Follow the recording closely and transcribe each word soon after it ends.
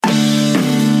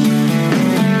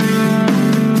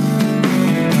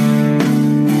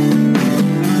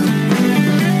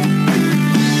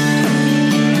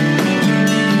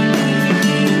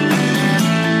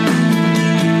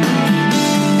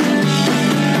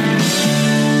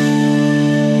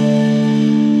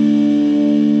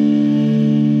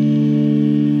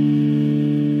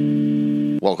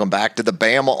back to the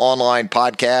Bama Online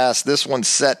Podcast. This one's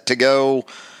set to go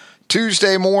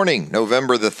Tuesday morning,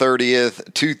 November the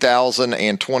 30th,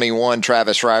 2021.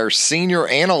 Travis Reier, senior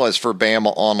analyst for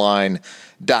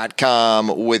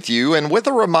BamaOnline.com with you. And with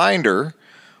a reminder,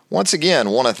 once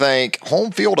again, want to thank Home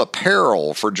Field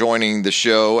Apparel for joining the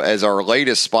show as our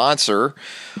latest sponsor.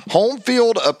 Home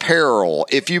Field Apparel.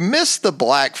 If you missed the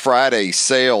Black Friday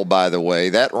sale, by the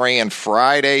way, that ran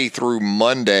Friday through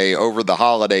Monday over the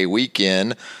holiday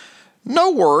weekend,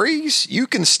 no worries. You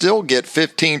can still get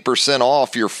 15%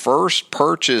 off your first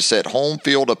purchase at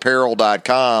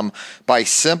homefieldapparel.com by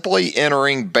simply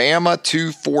entering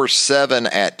Bama247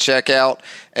 at checkout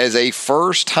as a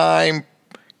first-time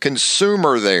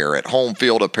consumer there at Home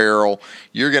Field Apparel.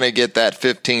 You're going to get that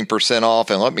 15%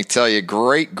 off. And let me tell you,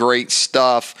 great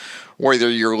stuff. Whether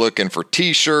you're looking for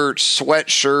t-shirts,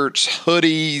 sweatshirts,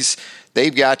 hoodies,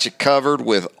 they've got you covered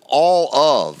with all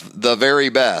of the very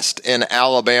best in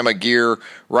Alabama gear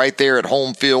right there at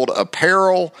Home Field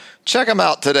Apparel. Check them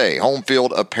out today,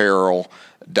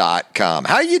 homefieldapparel.com.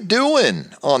 How you doing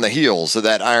on the heels of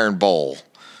that Iron Bowl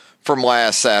from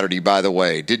last Saturday, by the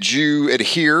way? Did you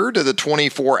adhere to the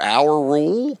 24-hour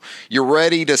rule? You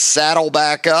ready to saddle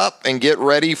back up and get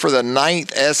ready for the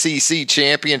 9th SEC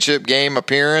championship game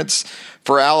appearance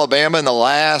for Alabama in the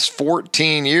last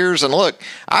 14 years? And look,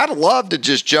 I'd love to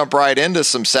just jump right into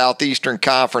some Southeastern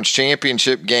Conference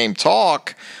championship game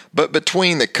talk, but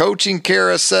between the coaching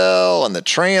carousel and the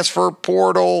transfer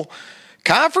portal,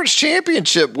 Conference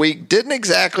Championship Week didn't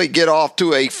exactly get off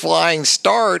to a flying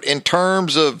start in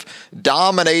terms of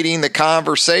dominating the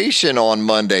conversation on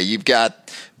Monday. You've got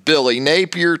Billy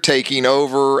Napier taking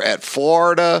over at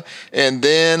Florida, and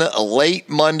then late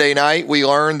Monday night, we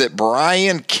learned that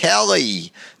Brian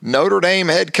Kelly, Notre Dame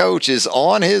head coach, is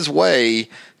on his way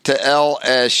to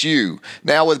LSU.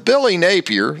 Now, with Billy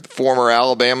Napier, the former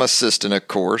Alabama assistant, of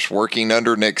course, working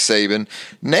under Nick Saban,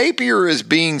 Napier is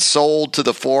being sold to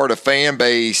the Florida fan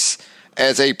base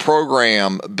as a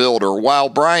program builder, while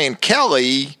Brian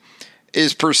Kelly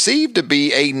is perceived to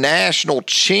be a national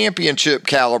championship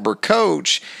caliber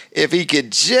coach if he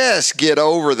could just get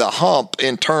over the hump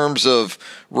in terms of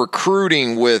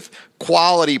recruiting with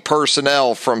quality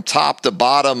personnel from top to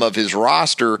bottom of his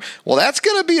roster. Well, that's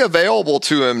going to be available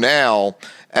to him now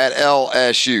at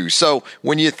LSU. So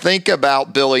when you think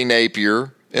about Billy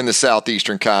Napier in the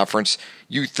Southeastern Conference,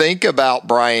 you think about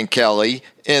Brian Kelly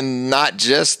in not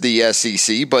just the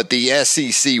SEC, but the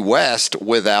SEC West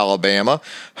with Alabama.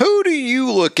 Who do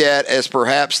you look at as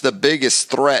perhaps the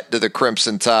biggest threat to the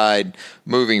Crimson Tide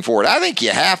moving forward? I think you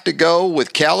have to go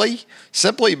with Kelly,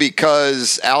 simply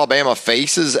because Alabama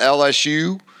faces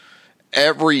LSU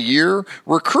every year.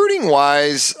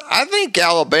 Recruiting-wise, I think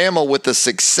Alabama, with the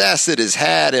success it has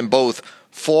had in both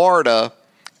Florida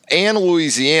and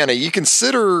Louisiana, you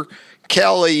consider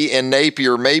Kelly and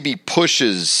Napier maybe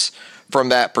pushes from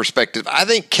that perspective. I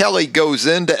think Kelly goes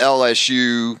into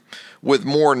LSU with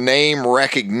more name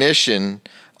recognition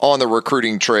on the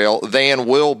recruiting trail than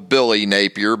will Billy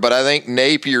Napier, but I think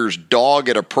Napier's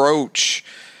dogged approach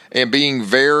and being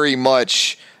very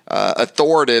much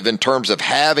authoritative in terms of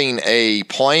having a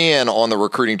plan on the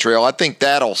recruiting trail, I think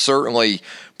that'll certainly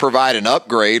provide an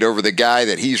upgrade over the guy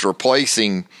that he's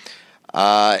replacing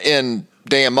in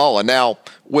Dan Mullen. Now,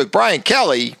 with Brian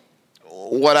Kelly,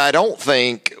 what I don't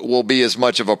think will be as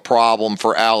much of a problem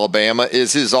for Alabama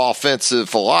is his offensive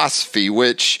philosophy,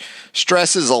 which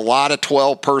stresses a lot of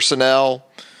 12 personnel.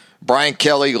 Brian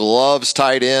Kelly loves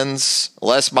tight ends.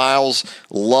 Les Miles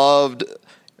loved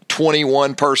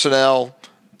 21 personnel,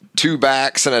 2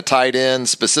 backs and a tight end,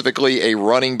 specifically a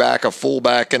running back, a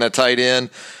fullback, and a tight end.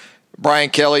 Brian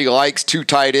Kelly likes 2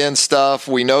 tight end stuff.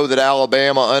 We know that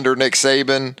Alabama under Nick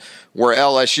Saban, where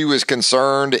LSU is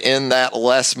concerned in that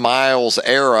Les Miles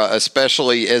era,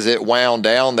 especially as it wound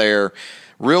down there,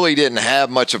 really didn't have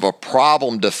much of a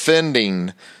problem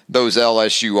defending those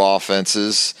LSU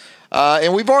offenses.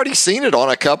 And we've already seen it on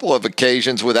a couple of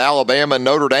occasions with Alabama and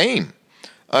Notre Dame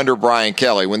under Brian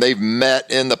Kelly. When they've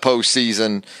met in the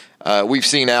postseason, we've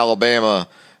seen Alabama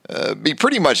be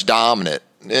pretty much dominant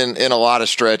in a lot of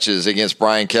stretches against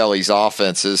Brian Kelly's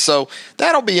offenses. So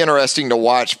that'll be interesting to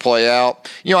watch play out.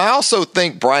 You know, I also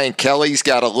think Brian Kelly's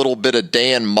got a little bit of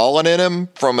Dan Mullen in him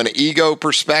from an ego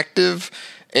perspective.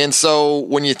 And so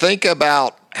when you think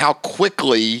about how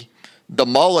quickly the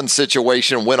Mullen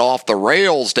situation went off the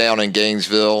rails down in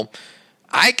Gainesville,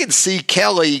 I could see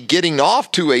Kelly getting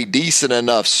off to a decent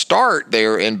enough start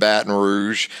there in Baton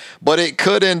Rouge, but it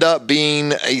could end up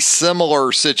being a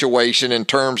similar situation in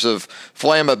terms of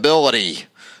flammability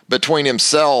between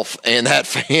himself and that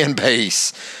fan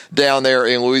base down there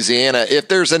in Louisiana. If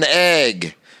there's an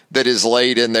egg that is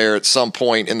laid in there at some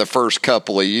point in the first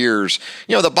couple of years.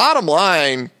 The bottom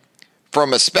line,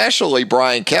 from especially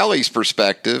Brian Kelly's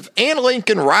perspective, and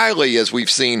Lincoln Riley, as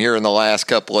we've seen here in the last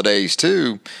couple of days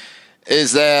too,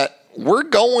 is that we're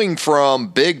going from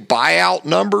big buyout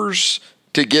numbers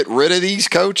to get rid of these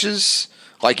coaches,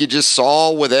 like you just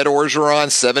saw with Ed Orgeron,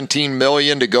 $17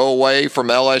 million to go away from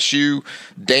LSU.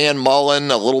 Dan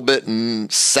Mullen, a little bit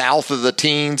south of the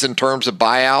teens in terms of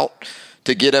buyout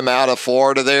to get him out of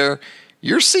Florida there.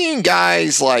 You're seeing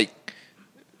guys like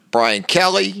Brian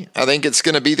Kelly. I think it's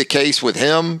going to be the case with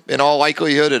him in all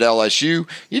likelihood at LSU.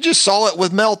 You just saw it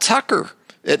with Mel Tucker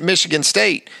at Michigan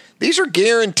State. These are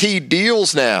guaranteed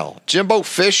deals now. Jimbo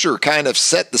Fisher kind of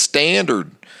set the standard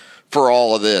for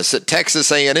all of this at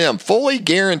Texas A&M. Fully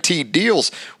guaranteed deals.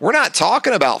 We're not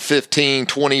talking about 15,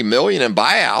 20 million in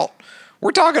buyout.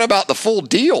 We're talking about the full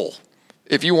deal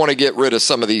if you want to get rid of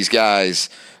some of these guys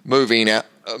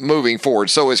moving forward.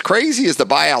 So as crazy as the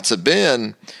buyouts have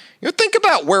been, think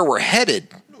about where we're headed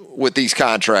with these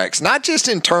contracts, not just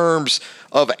in terms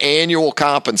of annual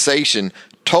compensation,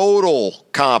 total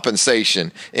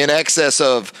compensation in excess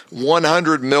of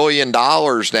 $100 million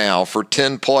now for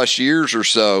 10 plus years or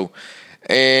so.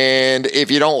 And if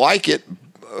you don't like it,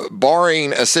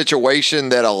 barring a situation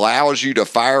that allows you to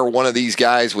fire one of these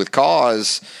guys with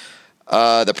cause,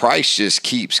 the price just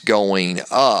keeps going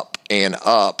up and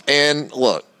up. And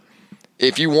look,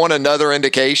 if you want another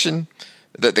indication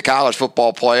that the college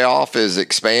football playoff is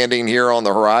expanding here on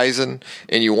the horizon,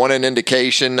 and you want an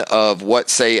indication of what,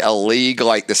 say, a league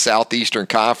like the Southeastern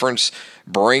Conference,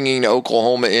 bringing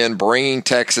Oklahoma in, bringing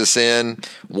Texas in,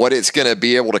 what it's going to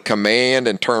be able to command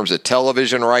in terms of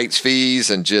television rights fees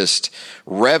and just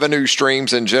revenue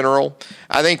streams in general,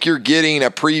 I think you're getting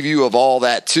a preview of all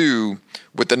that too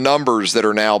with the numbers that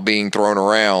are now being thrown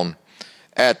around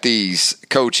at these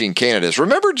coaching candidates.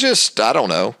 Remember just,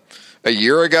 a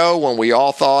year ago when we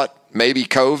all thought maybe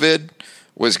COVID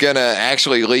was going to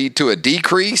actually lead to a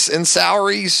decrease in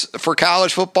salaries for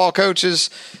college football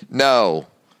coaches? No,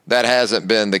 that hasn't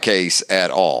been the case at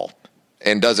all,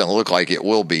 and doesn't look like it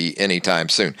will be anytime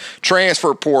soon.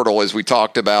 Transfer portal, as we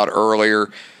talked about earlier.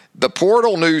 The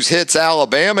portal news hits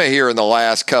Alabama here in the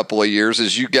last couple of years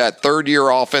as you got third-year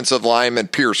offensive lineman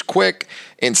Pierce Quick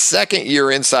and second-year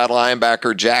inside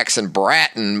linebacker Jackson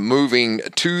Bratton moving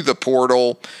to the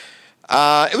portal.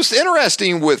 It was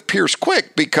interesting with Pierce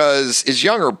Quick because his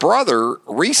younger brother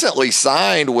recently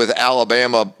signed with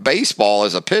Alabama baseball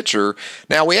as a pitcher.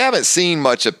 Now, we haven't seen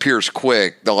much of Pierce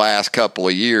Quick the last couple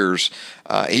of years.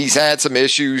 He's had some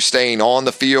issues staying on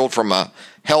the field from a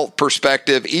health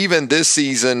perspective. Even this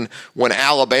season, when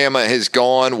Alabama has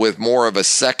gone with more of a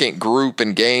second group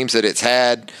in games that it's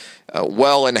had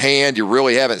well in hand, you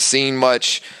really haven't seen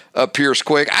much of Pierce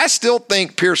Quick. I still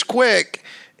think Pierce Quick,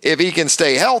 if he can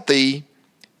stay healthy,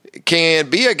 can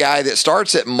be a guy that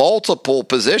starts at multiple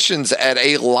positions at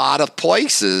a lot of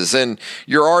places. And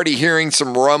you're already hearing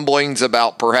some rumblings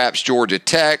about perhaps Georgia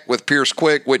Tech with Pierce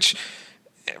Quick, which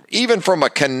even from a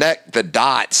connect the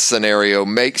dots scenario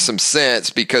makes some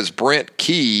sense because Brent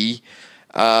Key,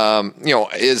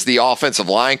 is the offensive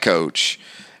line coach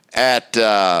at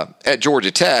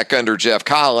Georgia Tech under Jeff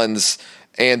Collins.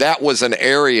 And that was an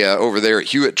area over there at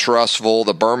Hewitt-Trussville,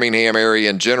 the Birmingham area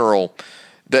in general,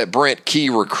 that Brent Key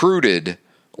recruited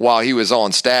while he was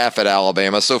on staff at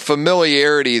Alabama. So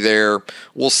familiarity there.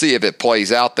 We'll see if it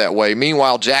plays out that way.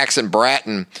 Meanwhile, Jackson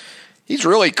Bratton, he's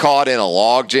really caught in a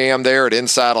logjam there at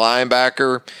inside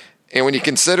linebacker. And when you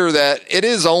consider that it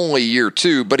is only year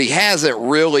two, but he hasn't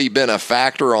really been a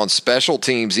factor on special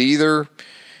teams either,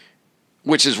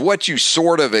 which is what you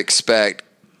sort of expect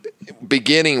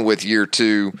beginning with year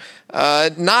two.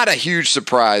 Not a huge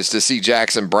surprise to see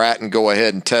Jackson Bratton go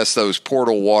ahead and test those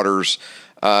portal waters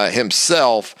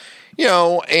himself.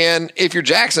 And if you're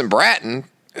Jackson Bratton,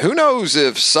 who knows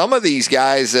if some of these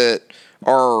guys that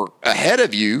are ahead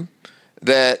of you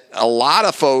that a lot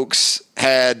of folks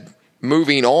had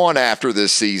moving on after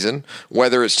this season,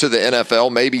 whether it's to the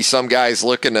NFL, maybe some guys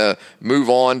looking to move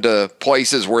on to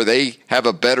places where they have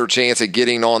a better chance of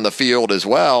getting on the field as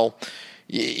well.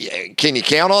 Can you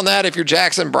count on that if you're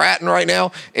Jackson Bratton right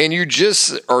now? And you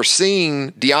just are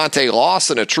seeing Deontay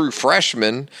Lawson, a true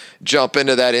freshman, jump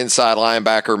into that inside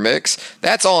linebacker mix.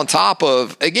 That's on top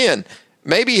of, again,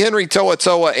 maybe Henry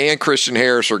To'oTo'o and Christian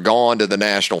Harris are gone to the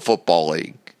National Football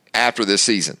League after this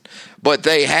season. But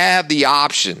they have the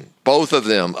option, both of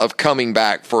them, of coming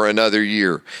back for another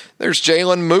year. There's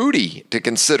Jalen Moody to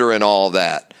consider in all of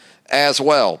that as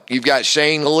well. You've got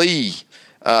Shane Lee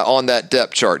on that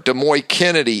depth chart. Demoy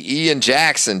Kennedy, Ian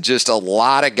Jackson, just a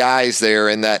lot of guys there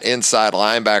in that inside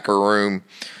linebacker room.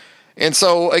 And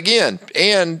so, again,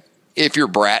 and if you're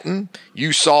Bratton,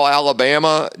 you saw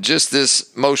Alabama just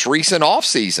this most recent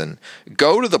offseason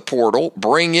go to the portal,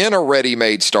 bring in a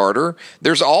ready-made starter.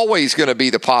 There's always going to be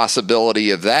the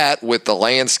possibility of that with the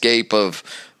landscape of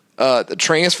the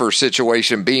transfer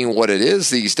situation being what it is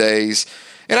these days.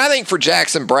 And I think for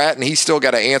Jackson Bratton, he's still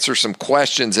got to answer some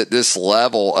questions at this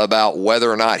level about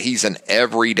whether or not he's an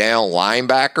every down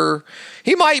linebacker.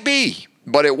 He might be,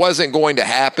 but it wasn't going to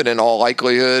happen in all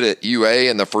likelihood at UA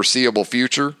in the foreseeable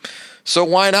future. So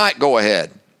why not go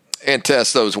ahead and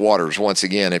test those waters once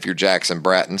again if you're Jackson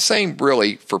Bratton? Same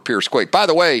really for Pierce Quick. By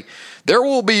the way, there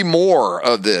will be more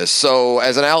of this. So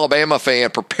as an Alabama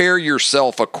fan, prepare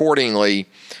yourself accordingly.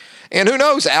 And who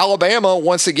knows, Alabama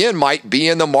once again might be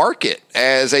in the market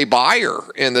as a buyer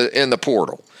in the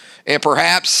portal. And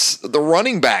perhaps the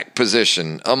running back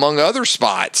position, among other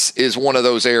spots, is one of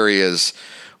those areas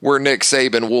where Nick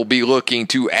Saban will be looking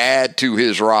to add to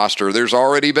his roster. There's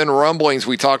already been rumblings.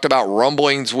 We talked about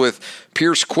rumblings with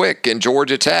Pierce Quick and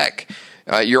Georgia Tech.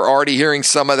 You're already hearing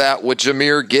some of that with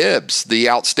Jahmyr Gibbs, the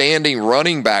outstanding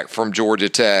running back from Georgia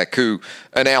Tech, who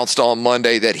announced on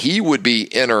Monday that he would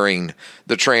be entering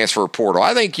the transfer portal.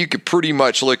 I think you could pretty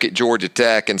much look at Georgia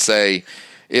Tech and say,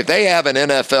 if they have an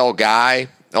NFL guy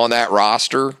on that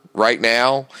roster right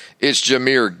now, it's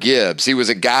Jahmyr Gibbs. He was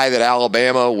a guy that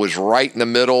Alabama was right in the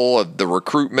middle of the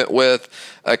recruitment with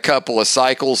a couple of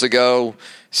cycles ago.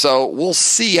 So we'll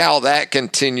see how that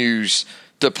continues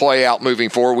to play out moving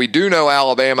forward. We do know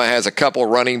Alabama has a couple of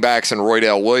running backs in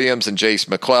Roydell Williams and Jace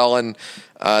McClellan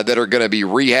that are going to be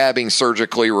rehabbing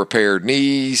surgically repaired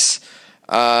knees.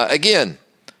 Again,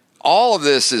 all of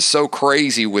this is so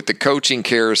crazy with the coaching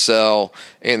carousel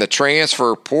and the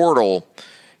transfer portal.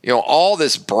 You know, all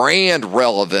this brand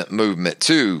relevant movement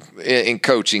too in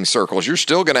coaching circles. You're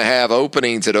still going to have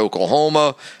openings at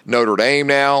Oklahoma, Notre Dame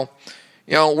now.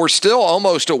 You know, we're still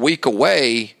almost a week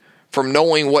away from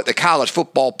knowing what the college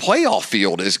football playoff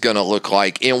field is going to look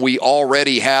like. And we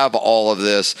already have all of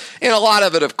this. And a lot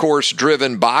of it, of course,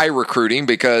 driven by recruiting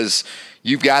because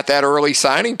you've got that early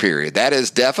signing period. That has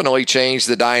definitely changed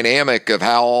the dynamic of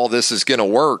how all this is going to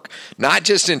work, not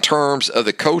just in terms of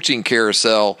the coaching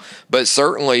carousel, but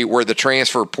certainly where the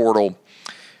transfer portal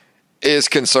is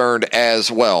concerned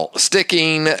as well.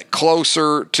 Sticking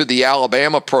closer to the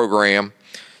Alabama program,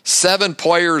 7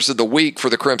 players of the week for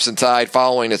the Crimson Tide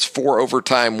following its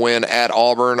 4-overtime win at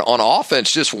Auburn. On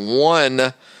offense, just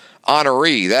one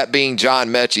honoree, that being John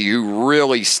Mechie, who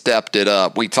really stepped it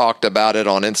up. We talked about it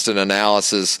on Instant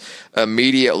Analysis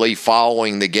immediately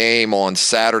following the game on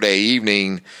Saturday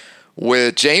evening,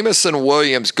 with Jamison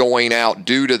Williams going out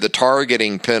due to the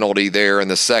targeting penalty there in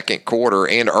the second quarter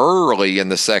and early in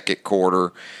the second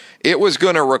quarter. It was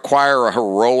going to require a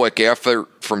heroic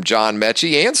effort from John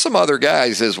Mechie and some other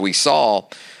guys, as we saw.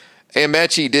 And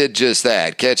Mechie did just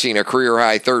that, catching a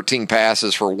career-high 13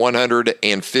 passes for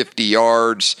 150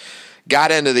 yards.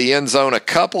 Got into the end zone a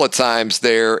couple of times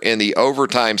there in the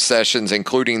overtime sessions,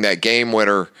 including that game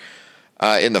winner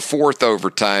in the fourth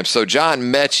overtime. So John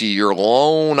Mechie, your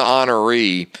lone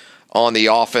honoree on the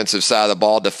offensive side of the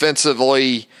ball.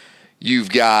 Defensively, you've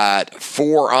got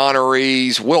 4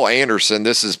 honorees. Will Anderson,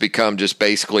 this has become just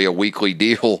basically a weekly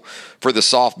deal for the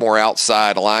sophomore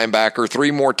outside linebacker.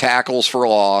 3 more tackles for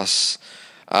loss.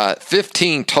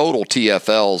 15 total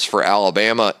TFLs for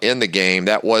Alabama in the game.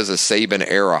 That was a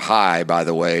Saban-era high, by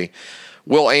the way.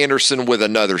 Will Anderson with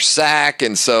another sack,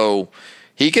 and so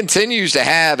he continues to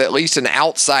have at least an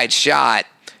outside shot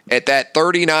at that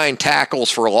 39 tackles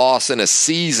for loss in a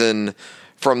season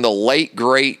from the late,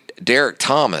 great Derek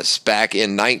Thomas back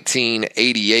in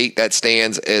 1988. That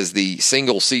stands as the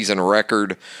single-season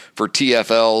record for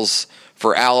TFLs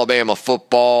for Alabama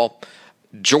football.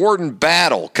 Jordan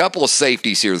Battle, couple of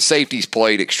safeties here. The safeties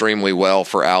played extremely well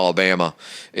for Alabama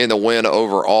in the win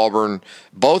over Auburn.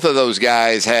 Both of those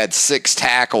guys had 6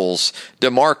 tackles.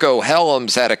 DeMarco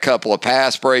Helms had a couple of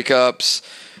pass breakups.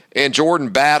 And Jordan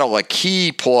Battle, a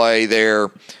key play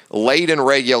there late in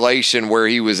regulation where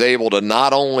he was able to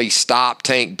not only stop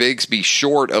Tank Bigsby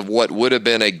short of what would have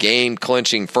been a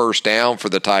game-clinching first down for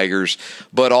the Tigers,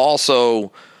 but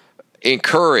also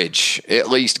encourage, at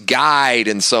least guide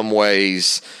in some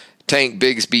ways, Tank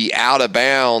Bigsby out of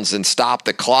bounds and stop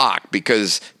the clock,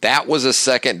 because that was a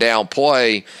second down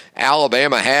play.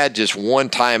 Alabama had just 1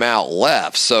 timeout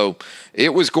left, so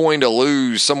it was going to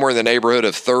lose somewhere in the neighborhood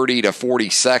of 30 to 40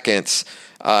 seconds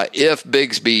if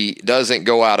Bigsby doesn't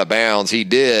go out of bounds. He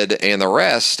did, and the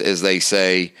rest, as they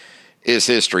say, is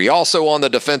history. Also on the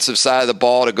defensive side of the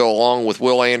ball to go along with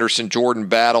Will Anderson, Jordan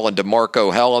Battle, and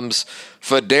DeMarco Helms,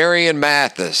 Phidarian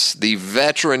Mathis, the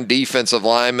veteran defensive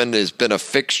lineman, has been a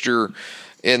fixture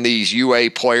in these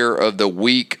UA Player of the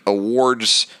Week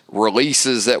awards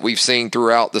releases that we've seen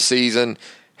throughout the season.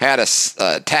 Had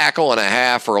a tackle and a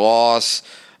half for loss,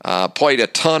 played a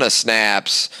ton of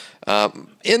snaps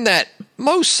in that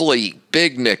mostly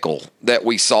big nickel that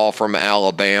we saw from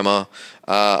Alabama.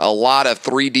 A lot of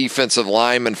three defensive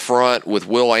linemen front with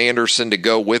Will Anderson to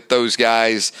go with those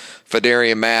guys.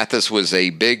 Phidarian Mathis was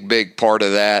a big part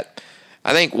of that.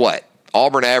 I think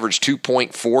Auburn averaged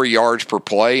 2.4 yards per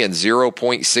play and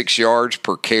 0.6 yards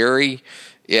per carry.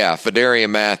 Yeah, Phidarian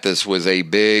Mathis was a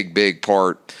big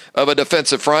part of a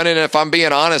defensive front. And if I'm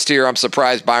being honest here, I'm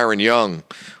surprised Byron Young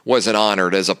wasn't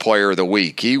honored as a Player of the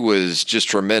Week. He was just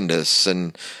tremendous.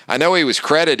 And I know he was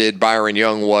credited, Byron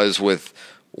Young was, with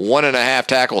 1.5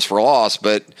 tackles for loss,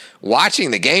 but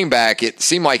watching the game back, it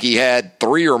seemed like he had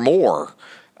 3 or more.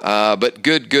 But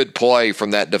good play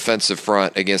from that defensive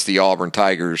front against the Auburn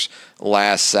Tigers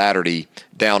last Saturday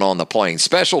down on the Plains.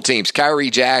 Special teams, Kyrie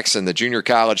Jackson, the junior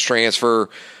college transfer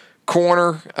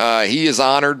corner. He is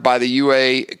honored by the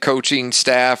UA coaching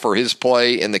staff for his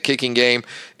play in the kicking game.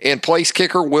 And place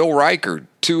kicker Will Reichard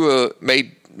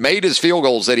made his field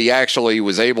goals that he actually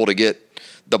was able to get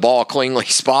the ball cleanly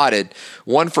spotted.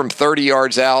 One from 30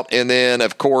 yards out, and then,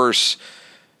 of course,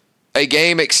 a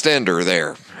game extender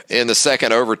there in the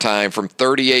second overtime from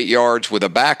 38 yards with a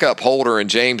backup holder in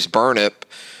James Burnip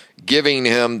giving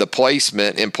him the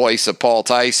placement in place of Paul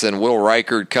Tyson. Will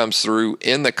Reichard comes through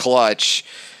in the clutch.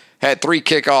 Had 3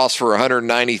 kickoffs for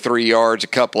 193 yards, a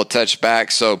couple of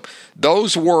touchbacks. So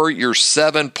those were your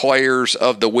 7 players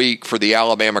of the week for the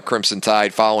Alabama Crimson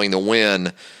Tide following the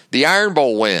win, the Iron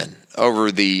Bowl win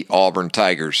over the Auburn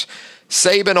Tigers.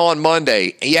 Saban on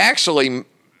Monday, he actually,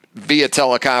 via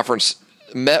teleconference,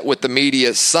 met with the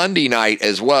media Sunday night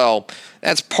as well.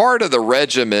 That's part of the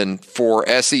regimen for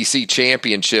SEC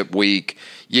Championship Week.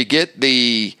 You get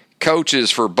the coaches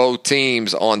for both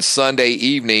teams on Sunday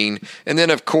evening, and then,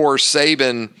 of course,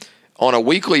 Saban on a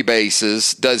weekly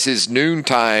basis does his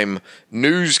noontime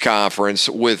news conference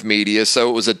with media. So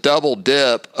it was a double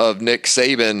dip of Nick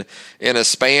Saban in a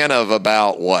span of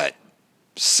about,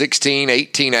 16,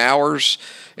 18 hours.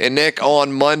 And Nick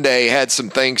on Monday had some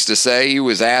things to say. He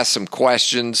was asked some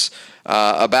questions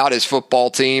about his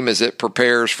football team as it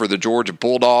prepares for the Georgia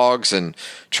Bulldogs and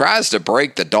tries to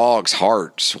break the Dogs'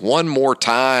 hearts one more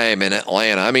time in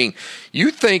Atlanta. I mean,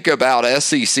 you think about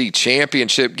SEC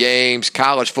championship games,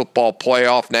 college football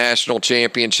playoff national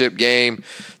championship game,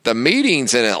 the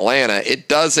meetings in Atlanta, it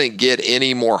doesn't get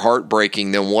any more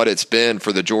heartbreaking than what it's been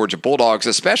for the Georgia Bulldogs,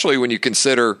 especially when you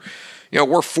consider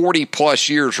we're 40-plus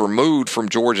years removed from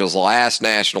Georgia's last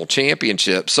national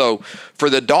championship. So for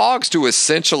the Dogs to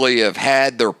essentially have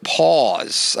had their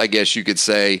pause, I guess you could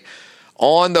say,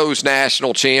 on those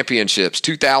national championships,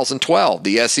 2012,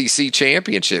 the SEC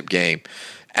championship game,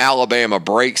 Alabama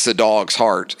breaks the Dogs'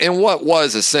 heart in what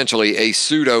was essentially a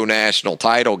pseudo-national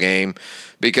title game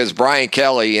because Brian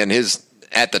Kelly and his,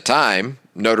 at the time,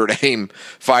 Notre Dame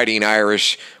Fighting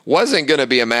Irish wasn't going to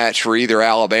be a match for either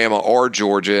Alabama or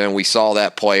Georgia, and we saw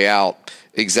that play out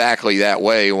exactly that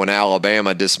way when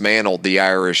Alabama dismantled the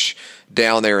Irish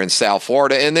down there in South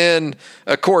Florida. And then,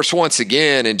 of course, once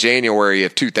again in January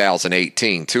of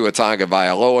 2018, Tua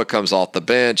Tagovailoa comes off the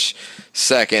bench,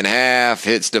 second half,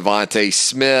 hits Devontae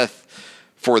Smith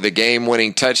for the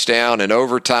game-winning touchdown in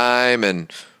overtime, and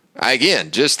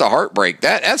again, just the heartbreak.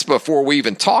 That's before we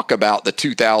even talk about the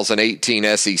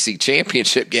 2018 SEC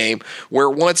championship game, where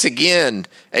once again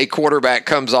a quarterback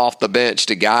comes off the bench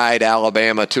to guide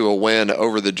Alabama to a win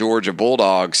over the Georgia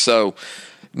Bulldogs. So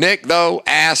Nick, though,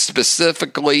 asked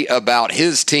specifically about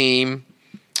his team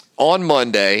on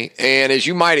Monday, and as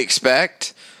you might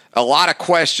expect, a lot of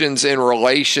questions in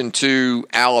relation to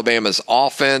Alabama's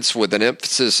offense with an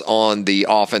emphasis on the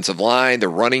offensive line, the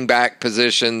running back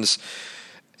positions.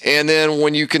 And then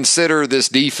when you consider this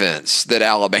defense that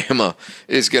Alabama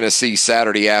is going to see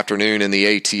Saturday afternoon in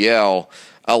the ATL,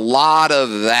 a lot of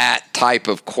that type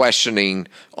of questioning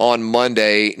on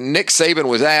Monday. Nick Saban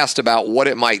was asked about what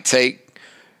it might take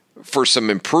for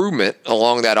some improvement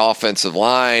along that offensive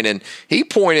line, and he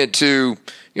pointed to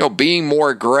being more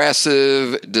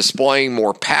aggressive, displaying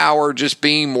more power, just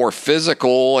being more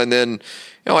physical, and then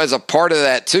as a part of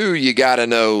that too, you got to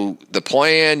know the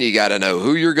plan, you got to know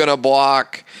who you're going to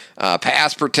block.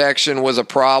 Pass protection was a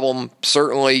problem,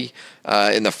 certainly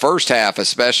in the first half,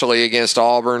 especially against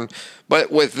Auburn.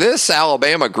 But with this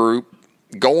Alabama group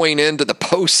going into the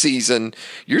postseason,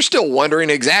 you're still wondering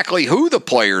exactly who the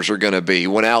players are going to be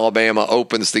when Alabama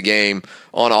opens the game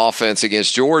on offense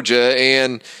against Georgia.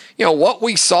 And, what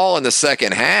we saw in the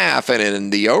second half and in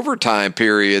the overtime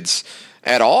periods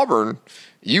at Auburn,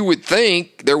 you would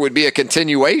think there would be a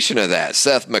continuation of that.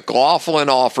 Seth McLaughlin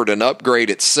offered an upgrade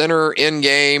at center in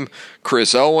game.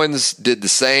 Chris Owens did the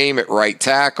same at right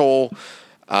tackle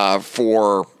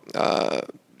for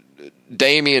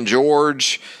Damian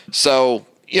George. So,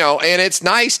 and it's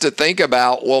nice to think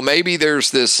about, well, maybe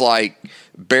there's this like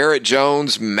Barrett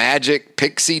Jones magic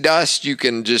pixie dust you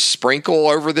can just sprinkle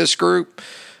over this group.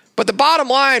 But the bottom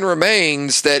line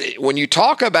remains that when you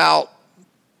talk about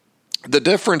the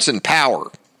difference in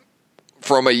power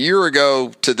from a year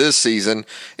ago to this season,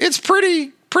 it's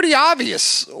pretty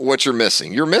obvious what you're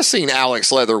missing. You're missing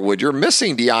Alex Leatherwood. You're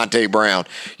missing Deonte Brown.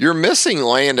 You're missing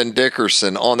Landon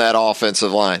Dickerson on that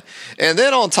offensive line. And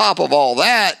then on top of all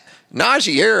that,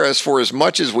 Najee Harris, for as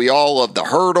much as we all love the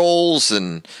hurdles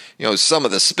and some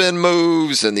of the spin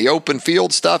moves and the open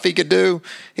field stuff he could do,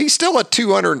 he's still a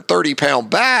 230-pound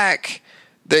back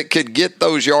that could get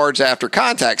those yards after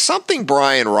contact, something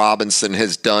Brian Robinson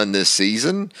has done this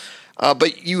season.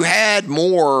 But you had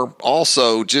more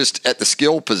also just at the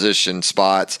skill position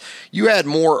spots. You had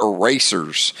more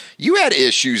erasers. You had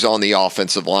issues on the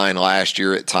offensive line last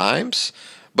year at times,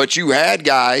 but you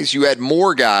had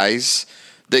more guys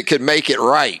that could make it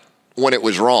right when it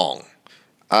was wrong.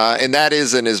 And that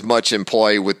isn't as much in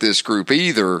play with this group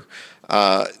either.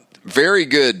 Very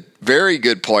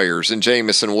good players in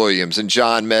Jamison Williams and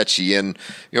John Mechie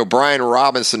and Brian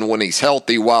Robinson when he's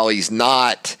healthy, while he's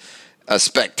not a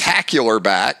spectacular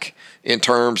back in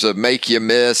terms of make you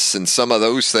miss and some of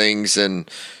those things in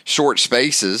short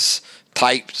spaces,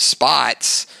 tight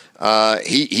spots.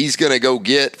 He's going to go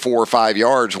get 4 or 5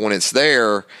 yards when it's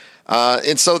there.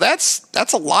 And so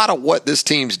that's a lot of what this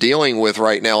team's dealing with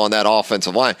right now on that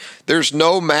offensive line. There's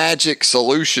no magic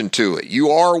solution to it. You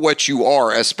are what you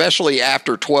are, especially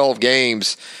after 12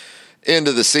 games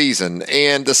into the season.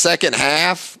 And the second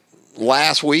half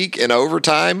last week in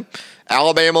overtime,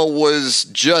 Alabama was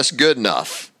just good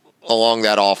enough along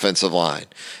that offensive line.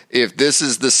 If this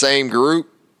is the same group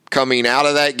coming out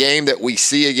of that game that we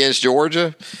see against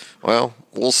Georgia, well,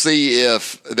 we'll see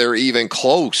if they're even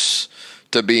close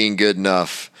to being good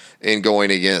enough in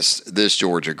going against this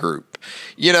Georgia group.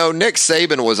 Nick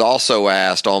Saban was also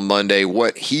asked on Monday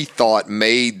what he thought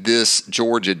made this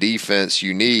Georgia defense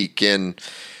unique. And,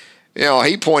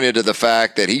 he pointed to the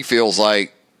fact that he feels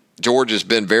like Georgia's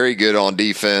been very good on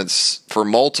defense for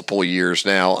multiple years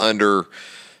now under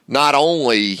not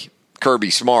only Kirby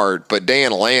Smart, but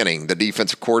Dan Lanning, the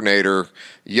defensive coordinator,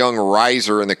 young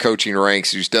riser in the coaching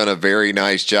ranks who's done a very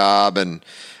nice job. And,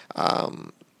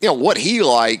 what he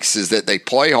likes is that they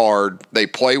play hard, they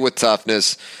play with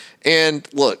toughness. And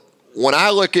look, when I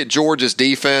look at Georgia's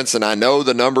defense, and I know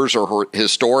the numbers are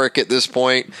historic at this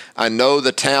point, I know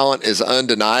the talent is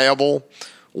undeniable.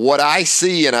 What I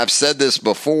see, and I've said this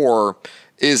before,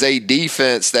 is a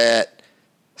defense that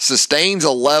sustains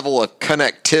a level of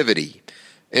connectivity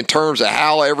in terms of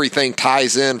how everything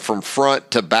ties in from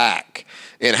front to back,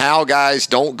 and how guys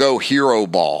don't go hero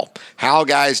ball, how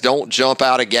guys don't jump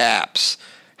out of gaps,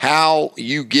 how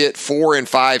you get 4- and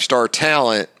 5-star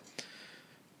talent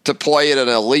to play at an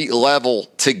elite level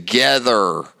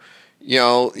together.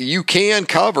 You can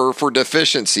cover for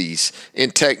deficiencies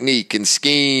in technique and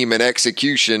scheme and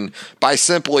execution by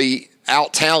simply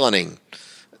out-talenting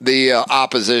the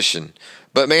opposition.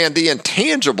 But, man, the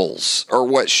intangibles are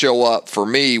what show up for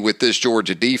me with this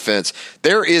Georgia defense.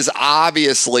 There is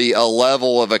obviously a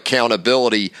level of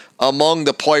accountability among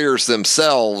the players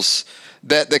themselves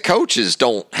that the coaches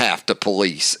don't have to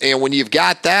police. And when you've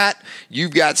got that,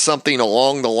 you've got something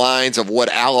along the lines of what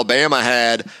Alabama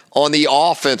had on the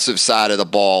offensive side of the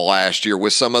ball last year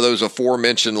with some of those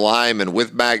aforementioned linemen,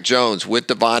 with Mac Jones, with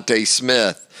Devontae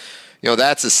Smith.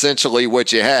 That's essentially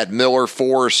what you had. Miller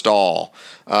Forrestall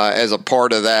as a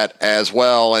part of that as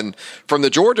well. And from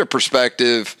the Georgia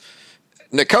perspective,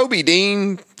 Nakobe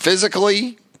Dean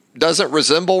physically doesn't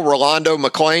resemble Rolando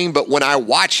McClain, but when I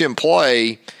watch him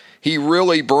play, he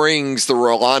really brings the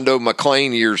Rolando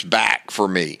McClain years back for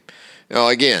me.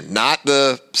 Again, not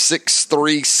the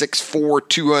 6'3", 6'4",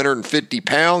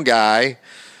 250-pound guy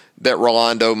that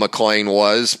Rolando McClain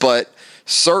was, but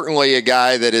certainly a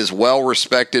guy that is well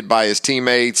respected by his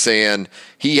teammates, and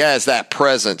he has that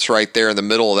presence right there in the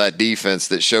middle of that defense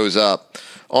that shows up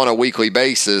on a weekly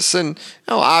basis. And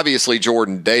obviously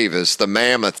Jordan Davis, the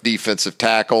mammoth defensive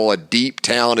tackle, a deep,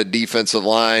 talented defensive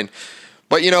line.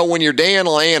 But, when you're Dan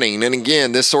Lanning, and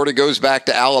again, this sort of goes back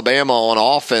to Alabama on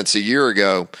offense a year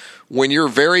ago, when your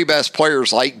very best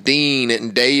players like Dean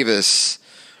and Davis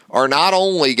are not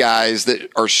only guys that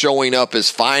are showing up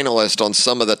as finalists on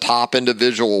some of the top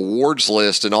individual awards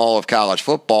list in all of college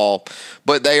football,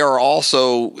 but they are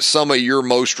also some of your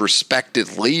most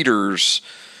respected leaders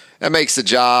That makes the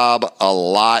job a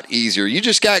lot easier. You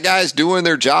just got guys doing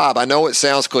their job. I know it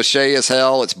sounds cliche as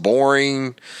hell. It's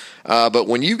boring. But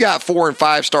when you got 4 and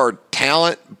 5 star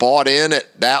talent bought in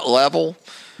at that level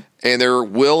and they're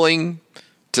willing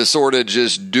to sort of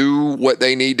just do what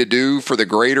they need to do for the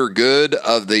greater good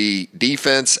of the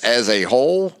defense as a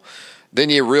whole, then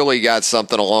you really got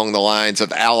something along the lines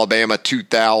of Alabama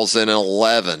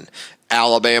 2011,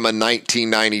 Alabama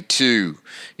 1992.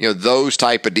 Those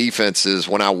type of defenses.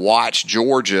 When I watch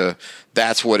Georgia,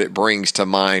 that's what it brings to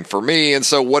mind for me. And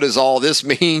so what does all this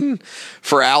mean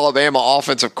for Alabama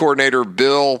offensive coordinator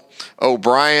Bill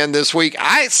O'Brien this week?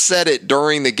 I said it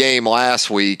during the game last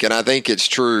week, and I think it's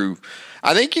true.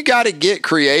 I think you got to get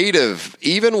creative,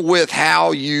 even with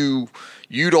how you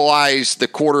utilize the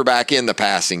quarterback in the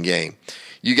passing game.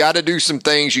 You got to do some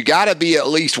things. You got to be at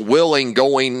least willing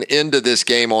going into this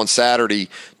game on Saturday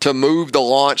to move the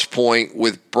launch point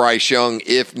with Bryce Young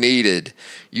if needed.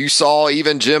 You saw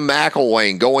even Jim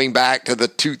McElwain going back to the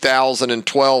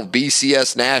 2012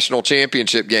 BCS National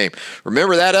Championship game.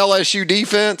 Remember that LSU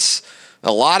defense?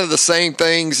 A lot of the same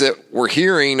things that we're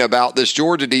hearing about this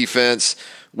Georgia defense,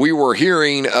 we were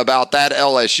hearing about that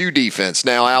LSU defense.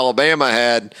 Now, Alabama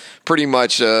had pretty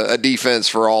much a defense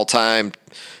for all time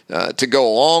to go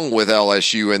along with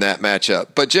LSU in that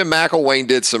matchup. But Jim McElwain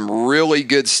did some really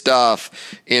good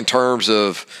stuff in terms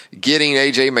of getting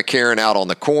A.J. McCarron out on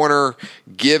the corner,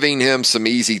 giving him some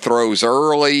easy throws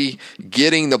early,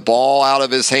 getting the ball out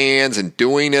of his hands and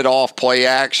doing it off play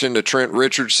action to Trent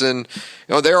Richardson.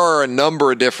 There are a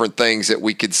number of different things that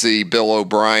we could see Bill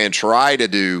O'Brien try to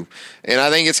do. And I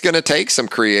think it's going to take some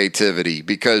creativity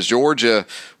because Georgia,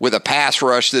 with a pass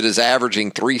rush that is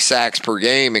averaging 3 sacks per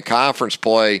game in conference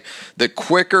play, the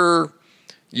quicker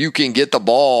you can get the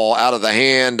ball out of the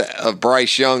hand of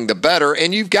Bryce Young, the better.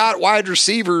 And you've got wide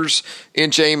receivers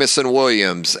in Jamison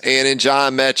Williams and in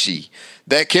John Mechie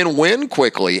that can win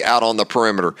quickly out on the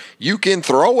perimeter. You can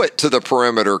throw it to the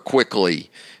perimeter quickly.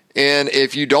 And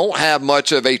if you don't have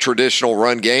much of a traditional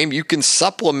run game, you can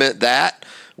supplement that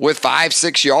with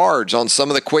 5-6 yards on some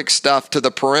of the quick stuff to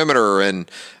the perimeter. And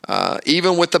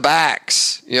even with the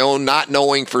backs, not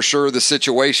knowing for sure the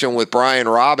situation with Brian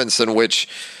Robinson, which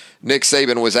Nick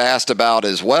Saban was asked about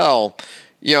as well.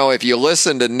 If you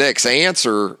listen to Nick's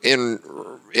answer in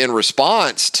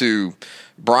response to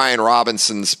Brian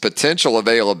Robinson's potential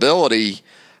availability,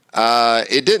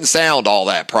 it didn't sound all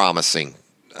that promising.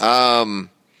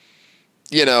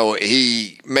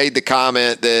 He made the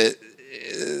comment that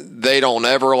they don't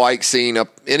ever like seeing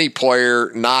any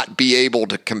player not be able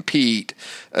to compete,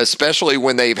 especially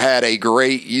when they've had a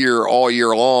great year all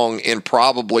year long and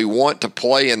probably want to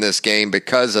play in this game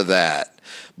because of that.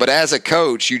 But as a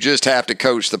coach, you just have to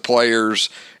coach the players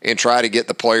and try to get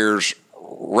the players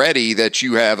ready that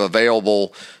you have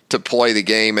available to play the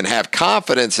game and have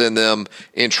confidence in them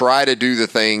and try to do the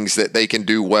things that they can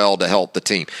do well to help the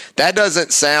team. That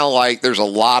doesn't sound like there's a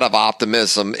lot of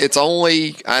optimism. It's early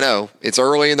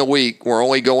in the week. We're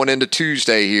only going into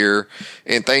Tuesday here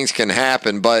and things can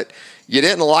happen, but you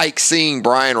didn't like seeing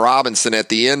Brian Robinson at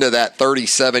the end of that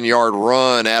 37-yard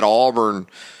run at Auburn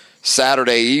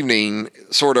Saturday evening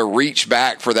sort of reach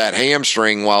back for that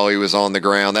hamstring while he was on the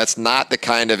ground. That's not the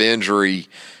kind of injury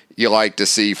you like to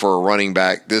see for a running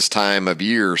back this time of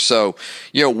year. So,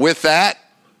 with that,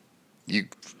 you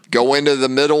go into the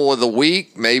middle of the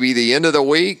week, maybe the end of the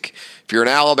week. If you're an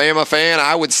Alabama fan,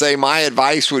 I would say my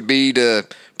advice would be to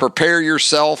prepare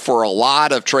yourself for a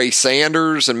lot of Trey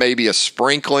Sanders and maybe a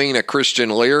sprinkling of Christian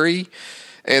Leary,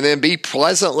 and then be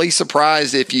pleasantly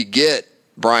surprised if you get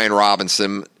Brian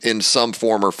Robinson in some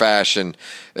form or fashion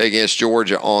against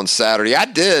Georgia on Saturday. I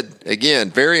did,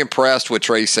 again, very impressed with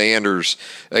Trey Sanders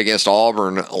against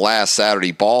Auburn last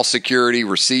Saturday. Ball security,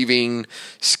 receiving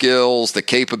skills, the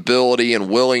capability and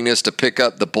willingness to pick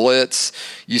up the blitz.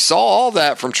 You saw all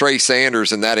that from Trey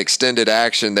Sanders in that extended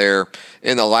action there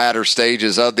in the latter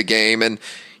stages of the game. And,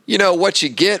 what you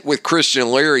get with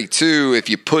Christian Leary, too, if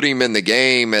you put him in the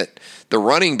game at the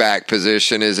running back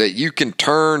position, is that you can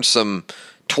turn some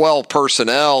 12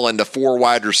 personnel into 4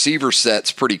 wide receiver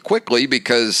sets pretty quickly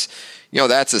because,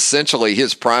 that's essentially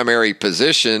his primary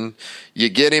position. You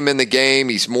get him in the game.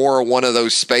 He's more one of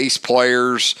those space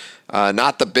players,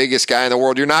 not the biggest guy in the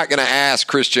world. You're not going to ask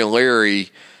Christian Leary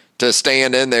to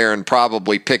stand in there and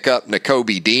probably pick up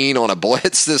Nakobe Dean on a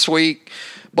blitz this week,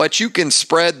 but you can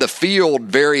spread the field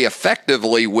very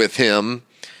effectively with him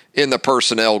in the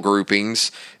personnel groupings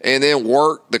and then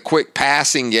work the quick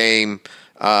passing game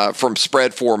from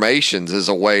spread formations as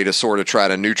a way to sort of try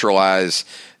to neutralize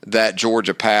that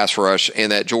Georgia pass rush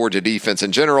and that Georgia defense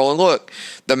in general. And look,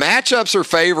 the matchups are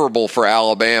favorable for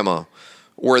Alabama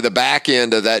where the back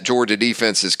end of that Georgia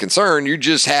defense is concerned. You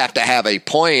just have to have a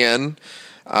plan,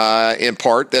 in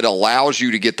part, that allows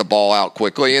you to get the ball out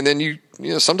quickly, and then you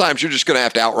know sometimes you're just going to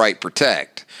have to outright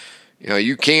protect.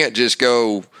 You can't just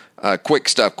go quick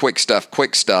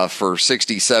stuff for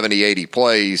 60, 70, 80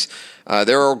 plays.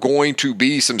 There are going to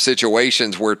be some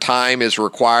situations where time is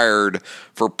required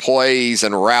for plays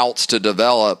and routes to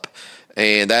develop,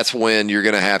 and that's when you're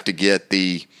going to have to get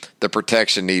the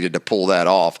protection needed to pull that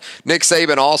off. Nick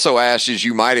Saban also asked, as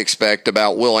you might expect,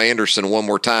 about Will Anderson one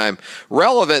more time.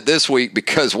 Relevant this week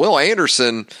because Will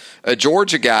Anderson, a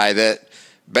Georgia guy that,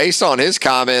 based on his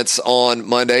comments on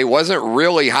Monday, wasn't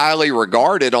really highly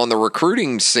regarded on the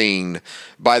recruiting scene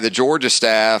by the Georgia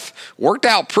staff. Worked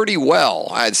out pretty well,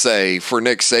 I'd say, for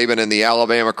Nick Saban and the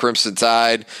Alabama Crimson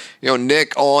Tide.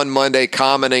 Nick on Monday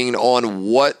commenting on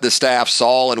what the staff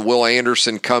saw in Will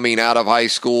Anderson coming out of high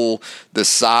school, the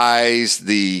size,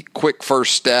 the quick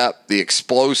first step, the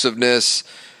explosiveness,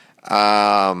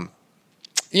 and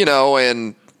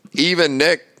even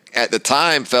Nick at the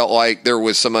time felt like there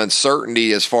was some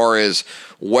uncertainty as far as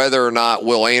whether or not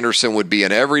Will Anderson would be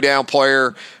an every down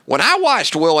player. When I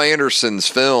watched Will Anderson's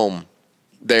film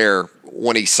there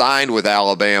when he signed with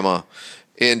Alabama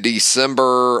in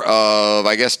December of,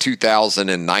 I guess,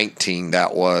 2019,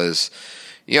 that was,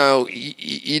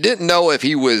 you didn't know if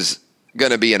he was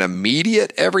going to be an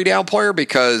immediate every down player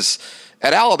because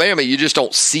at Alabama, you just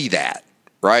don't see that.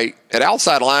 Right? At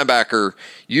outside linebacker,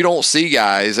 you don't see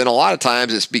guys, and a lot of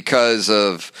times it's because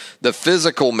of the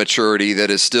physical maturity that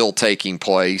is still taking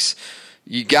place.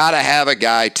 You got to have a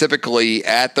guy typically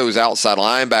at those outside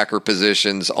linebacker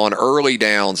positions on early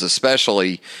downs,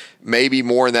 especially maybe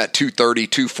more in that 230,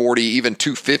 240, even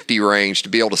 250 range to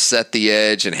be able to set the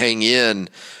edge and hang in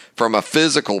from a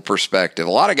physical perspective.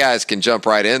 A lot of guys can jump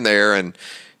right in there and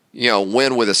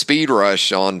win with a speed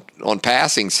rush on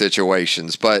passing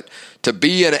situations. But to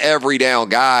be an every down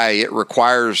guy, it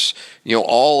requires,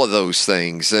 all of those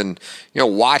things. And,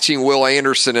 watching Will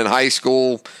Anderson in high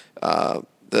school,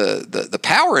 the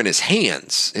power in his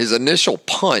hands, his initial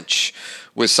punch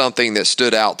was something that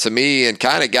stood out to me and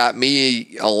kind of got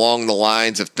me along the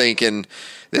lines of thinking,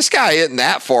 this guy isn't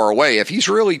that far away. If he's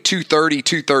really 230,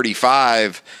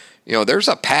 235, there's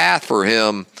a path for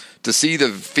him to see the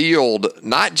field,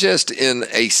 not just in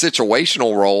a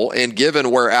situational role, and given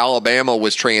where Alabama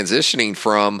was transitioning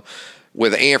from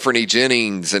with Anthony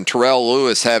Jennings and Terrell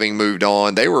Lewis having moved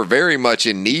on, they were very much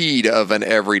in need of an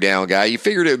every down guy. You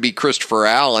figured it would be Christopher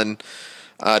Allen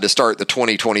to start the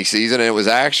 2020 season, and it was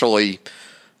actually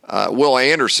Will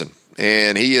Anderson,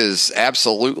 and he is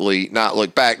absolutely not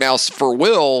looked back. Now, for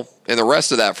Will and the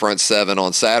rest of that front seven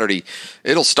on Saturday,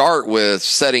 it'll start with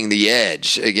setting the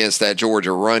edge against that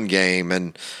Georgia run game.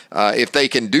 And if they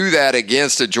can do that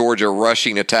against a Georgia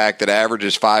rushing attack that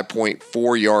averages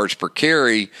 5.4 yards per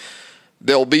carry,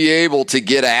 they'll be able to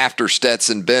get after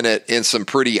Stetson Bennett in some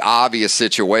pretty obvious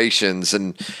situations.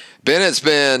 And Bennett's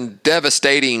been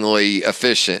devastatingly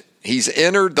efficient. He's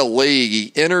entered the league,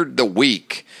 he entered the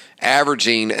week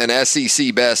averaging an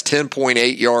SEC best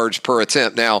 10.8 yards per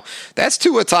attempt. Now, that's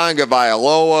Tua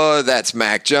Tagovailoa, that's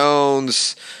Mac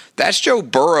Jones, that's Joe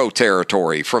Burrow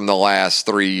territory from the last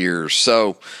 3 years.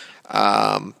 So,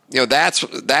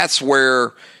 that's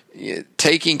where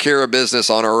taking care of business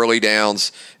on early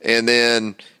downs and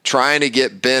then trying to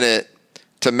get Bennett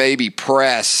to maybe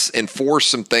press and force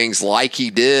some things like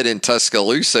he did in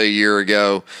Tuscaloosa a year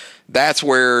ago, that's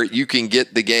where you can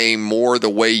get the game more the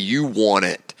way you want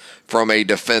it from a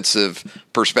defensive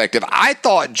perspective. I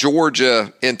thought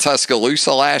Georgia in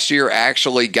Tuscaloosa last year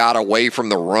actually got away from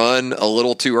the run a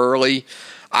little too early.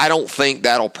 I don't think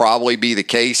that'll probably be the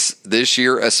case this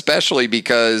year, especially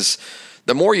because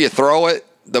the more you throw it,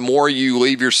 the more you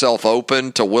leave yourself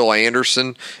open to Will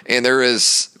Anderson. And there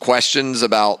is questions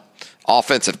about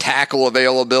offensive tackle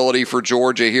availability for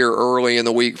Georgia here early in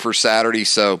the week for Saturday.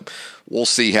 So we'll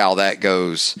see how that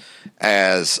goes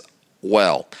as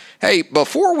well. Hey,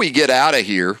 before we get out of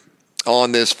here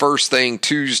on this First Thing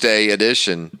Tuesday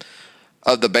edition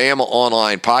of the Bama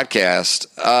Online Podcast,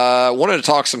 I wanted to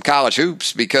talk some college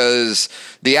hoops because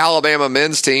the Alabama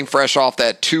men's team, fresh off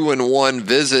that 2-1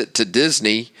 visit to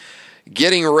Disney,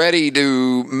 getting ready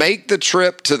to make the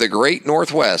trip to the Great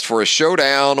Northwest for a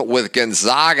showdown with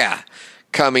Gonzaga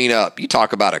coming up. You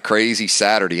talk about a crazy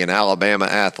Saturday in Alabama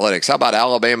athletics. How about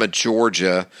Alabama,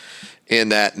 Georgia in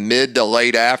that mid to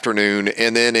late afternoon,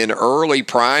 and then in early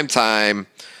prime time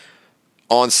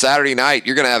on Saturday night,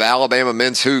 you're going to have Alabama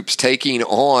men's hoops taking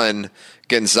on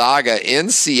Gonzaga in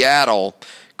Seattle.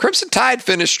 Crimson Tide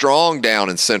finished strong down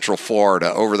in Central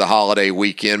Florida over the holiday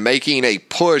weekend, making a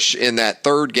push in that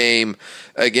third game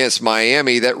against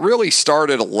Miami that really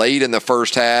started late in the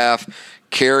first half,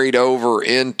 carried over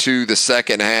into the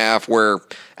second half, where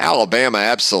Alabama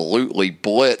absolutely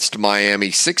blitzed Miami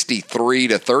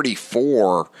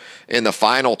 63-34 in the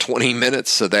final 20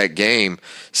 minutes of that game.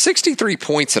 63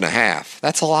 points and a half.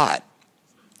 That's a lot.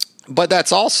 But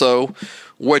that's also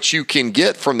what you can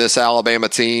get from this Alabama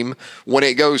team when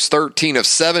it goes 13 of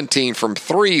 17 from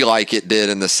three like it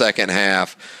did in the second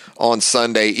half on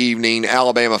Sunday evening.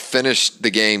 Alabama finished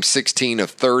the game 16 of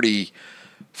 30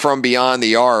 from beyond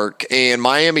the arc, and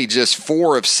Miami just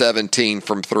 4 of 17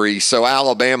 from three. So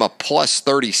Alabama plus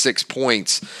 36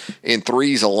 points in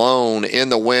threes alone in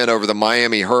the win over the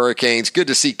Miami Hurricanes. Good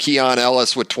to see Keon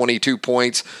Ellis with 22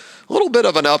 points. A little bit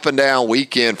of an up and down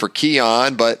weekend for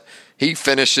Keon, but he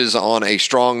finishes on a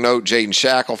strong note. Jaden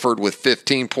Shackelford with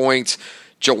 15 points.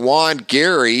 Jawan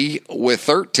Gary with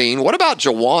 13. What about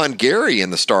Jawan Gary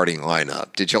in the starting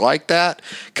lineup? Did you like that?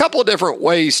 A couple of different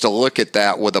ways to look at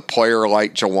that with a player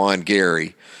like Jawan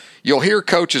Gary. You'll hear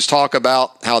coaches talk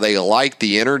about how they like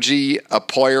the energy a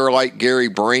player like Gary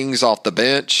brings off the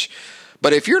bench.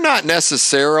 But if you're not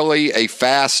necessarily a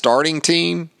fast starting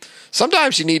team,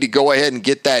 sometimes you need to go ahead and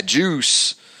get that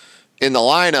juice in the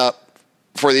lineup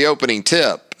for the opening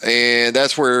tip, and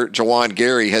that's where Jawan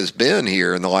Gary has been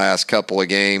here in the last couple of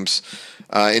games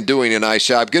and doing a nice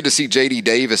job. Good to see J.D.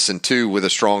 Davison, too, with a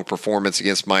strong performance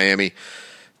against Miami.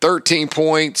 13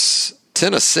 points,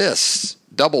 10 assists,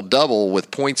 double-double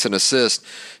with points and assists,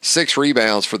 6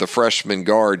 rebounds for the freshman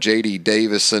guard, J.D.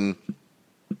 Davison.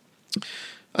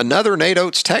 Another Nate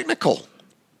Oates technical.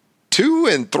 2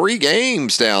 in 3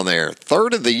 games down there.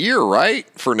 Third of the year, right,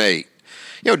 for Nate?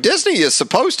 You know, Disney is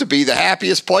supposed to be the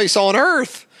happiest place on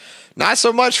earth. Not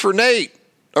so much for Nate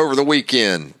over the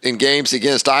weekend in games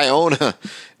against Iona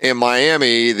and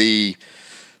Miami. The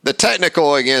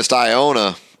technical against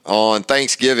Iona on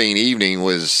Thanksgiving evening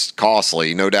was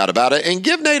costly, no doubt about it. And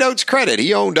give Nate Oates credit.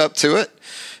 He owned up to it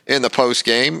in the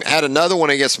postgame. Had another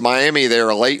one against Miami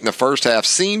there late in the first half.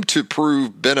 Seemed to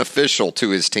prove beneficial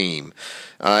to his team.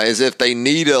 As if they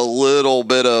need a little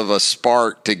bit of a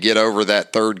spark to get over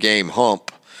that third game hump.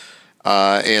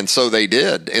 And so they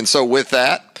did. And so with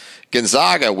that,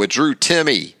 Gonzaga withdrew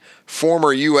Timmy,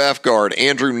 former UF guard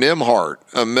Andrew Nimhart,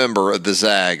 a member of the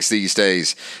Zags these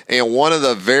days, and one of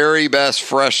the very best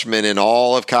freshmen in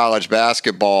all of college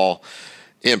basketball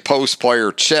in post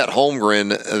player Chet Holmgren.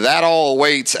 That all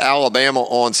awaits Alabama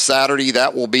on Saturday.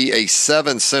 That will be a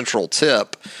 7 Central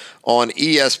tip on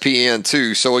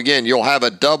ESPN2. So again, you'll have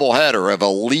a doubleheader of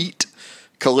elite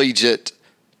collegiate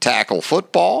tackle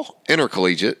football,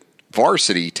 intercollegiate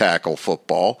varsity tackle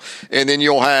football, and then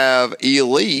you'll have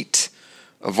elite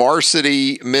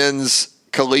varsity men's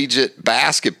collegiate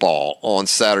basketball on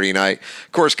Saturday night.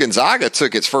 Of course, Gonzaga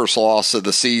took its first loss of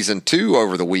the season, too,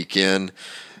 over the weekend.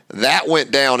 That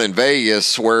went down in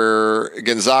Vegas, where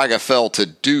Gonzaga fell to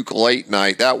Duke late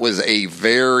night. That was a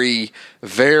very,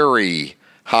 very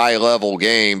high-level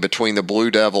game between the Blue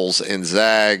Devils and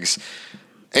Zags.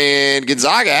 And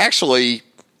Gonzaga actually,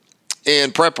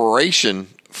 in preparation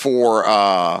for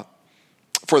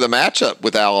the matchup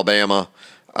with Alabama,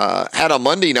 had a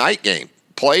Monday night game.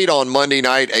 Played on Monday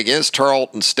night against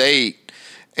Tarleton State,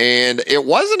 and it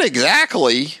wasn't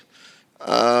exactly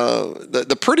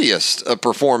the prettiest of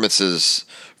performances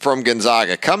from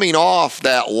Gonzaga. Coming off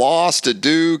that loss to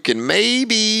Duke, and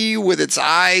maybe with its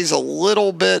eyes a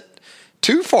little bit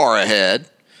too far ahead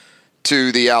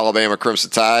to the Alabama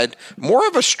Crimson Tide, more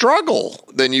of a struggle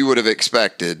than you would have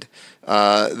expected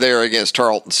there against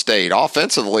Tarleton State.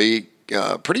 Offensively,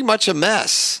 pretty much a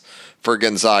mess for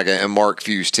Gonzaga and Mark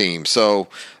Few's team. So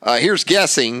here's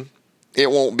guessing it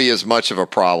won't be as much of a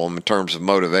problem in terms of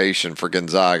motivation for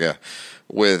Gonzaga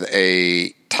with a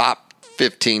top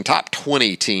 15, top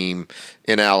 20 team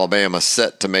in Alabama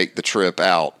set to make the trip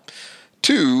out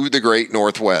to the Great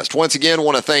Northwest. Once again,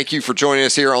 want to thank you for joining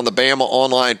us here on the Bama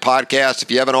Online Podcast.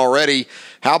 If you haven't already,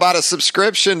 how about a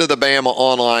subscription to the Bama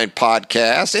Online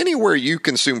Podcast? Anywhere you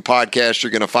consume podcasts,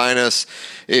 you're going to find us.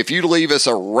 If you leave us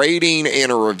a rating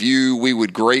and a review, we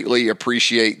would greatly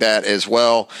appreciate that as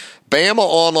well.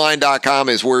 BamaOnline.com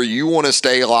is where you want to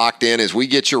stay locked in as we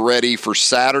get you ready for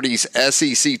Saturday's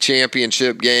SEC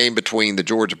Championship game between the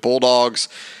Georgia Bulldogs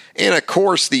and, of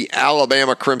course, the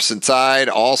Alabama Crimson Tide.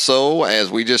 Also,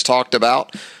 as we just talked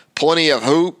about, Plenty of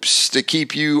hoops to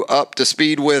keep you up to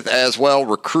speed with as well.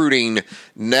 Recruiting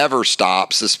never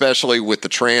stops, especially with the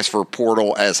transfer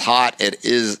portal as hot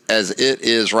as it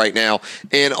is right now,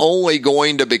 and only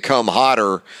going to become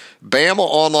hotter.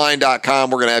 BamaOnline.com,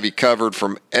 we're going to have you covered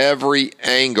from every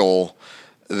angle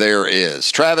there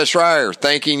is. Travis Schreier,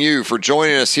 thanking you for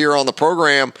joining us here on the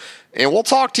program, and we'll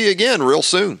talk to you again real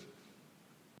soon.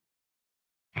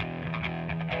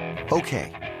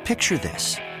 Okay, picture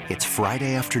this. It's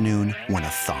Friday afternoon when a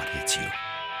thought hits you.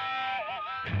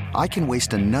 I can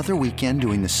waste another weekend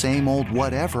doing the same old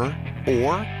whatever,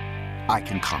 or I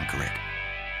can conquer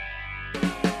it.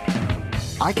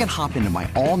 I can hop into my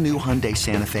all-new Hyundai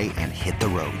Santa Fe and hit the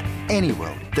road. Any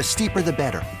road. The steeper, the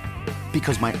better.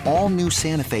 Because my all-new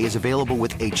Santa Fe is available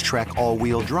with H-Track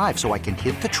all-wheel drive, so I can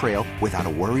hit the trail without a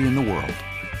worry in the world.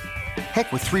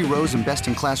 Heck, with 3 rows and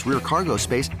best-in-class rear cargo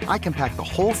space, I can pack the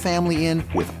whole family in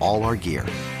with all our gear.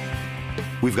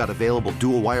 We've got available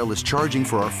dual wireless charging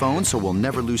for our phones, so we'll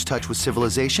never lose touch with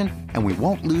civilization, and we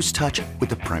won't lose touch with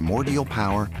the primordial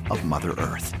power of Mother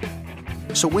Earth.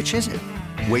 So which is it?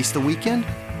 Waste the weekend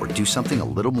or do something a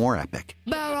little more epic?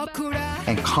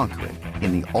 And conquer it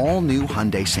in the all-new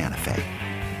Hyundai Santa Fe.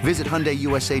 Visit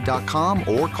HyundaiUSA.com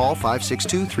or call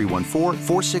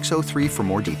 562-314-4603 for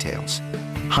more details.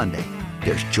 Hyundai,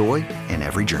 there's joy in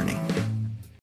every journey.